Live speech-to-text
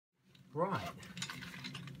Right.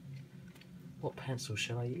 What pencil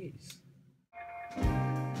shall I use?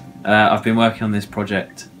 I've been working on this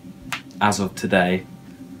project as of today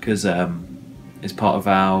because it's part of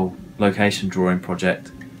our location drawing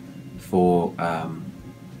project for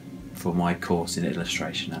my course in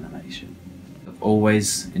illustration animation. I've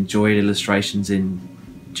always enjoyed illustrations in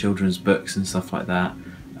children's books and stuff like that,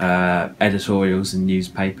 editorials and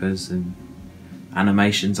newspapers and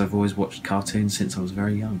animations. I've always watched cartoons since I was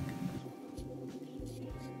very young.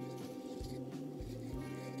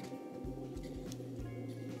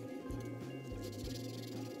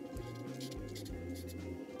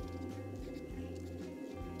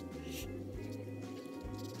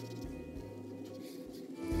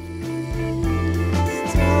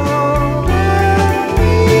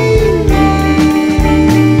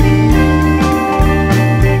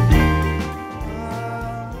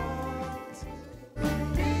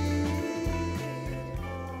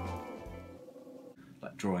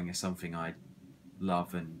 Like, drawing is something I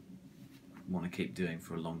love and want to keep doing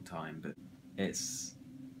for a long time, but it's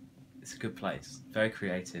a good place. Very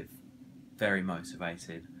creative, very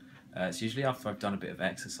motivated. It's usually after I've done a bit of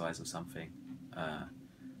exercise or something,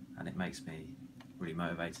 and it makes me really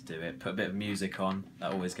motivated to do it. Put a bit of music on,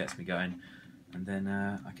 that always gets me going, and then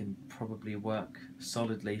I can probably work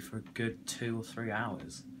solidly for a good 2 or 3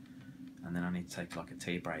 hours, and then I need to take like a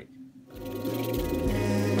tea break.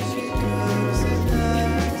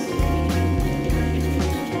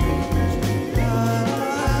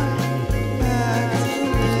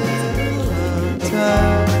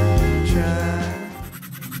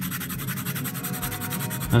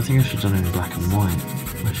 I don't think I should have done it in black and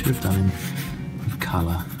white. I should have done it with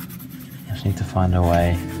colour. I just need to find a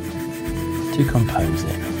way to compose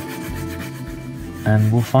it. And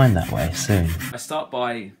we'll find that way soon. I start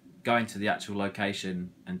by going to the actual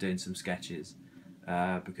location and doing some sketches,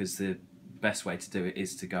 because the best way to do it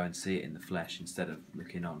is to go and see it in the flesh instead of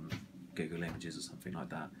looking on Google Images or something like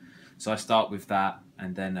that. So I start with that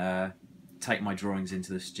and then take my drawings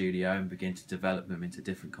into the studio and begin to develop them into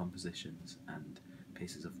different compositions and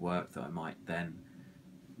pieces of work that I might then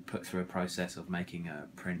put through a process of making a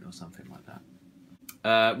print or something like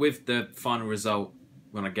that. With the final result,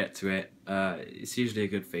 when I get to it, it's usually a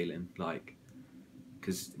good feeling, like,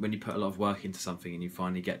 because when you put a lot of work into something and you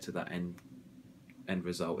finally get to that end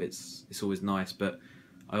result, it's always nice. But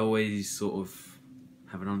I always sort of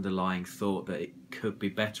have an underlying thought that it could be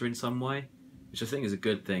better in some way, which I think is a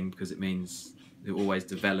good thing, because it means you always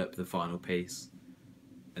develop the final piece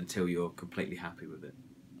until you're completely happy with it.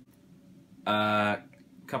 A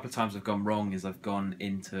couple of times I've gone wrong is I've gone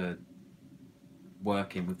into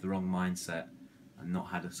working with the wrong mindset and not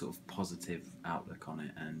had a sort of positive outlook on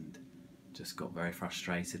it, and just got very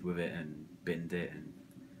frustrated with it and binned it and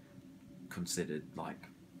considered like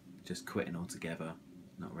just quitting altogether,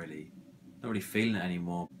 not really feeling it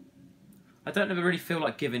anymore. I don't ever really feel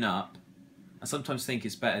like giving up. I sometimes think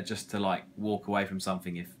it's better just to like walk away from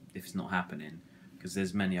something if it's not happening, because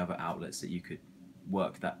there's many other outlets that you could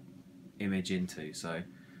work that image into. So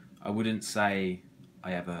I wouldn't say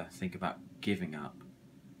I ever think about giving up.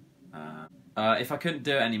 If I couldn't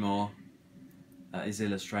do it anymore, is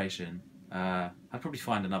illustration, I'd probably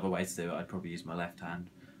find another way to do it. I'd probably use my left hand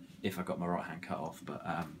if I got my right hand cut off, but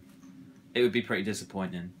it would be pretty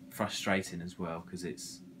disappointing, frustrating as well, because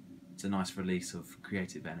it's a nice release of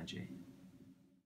creative energy.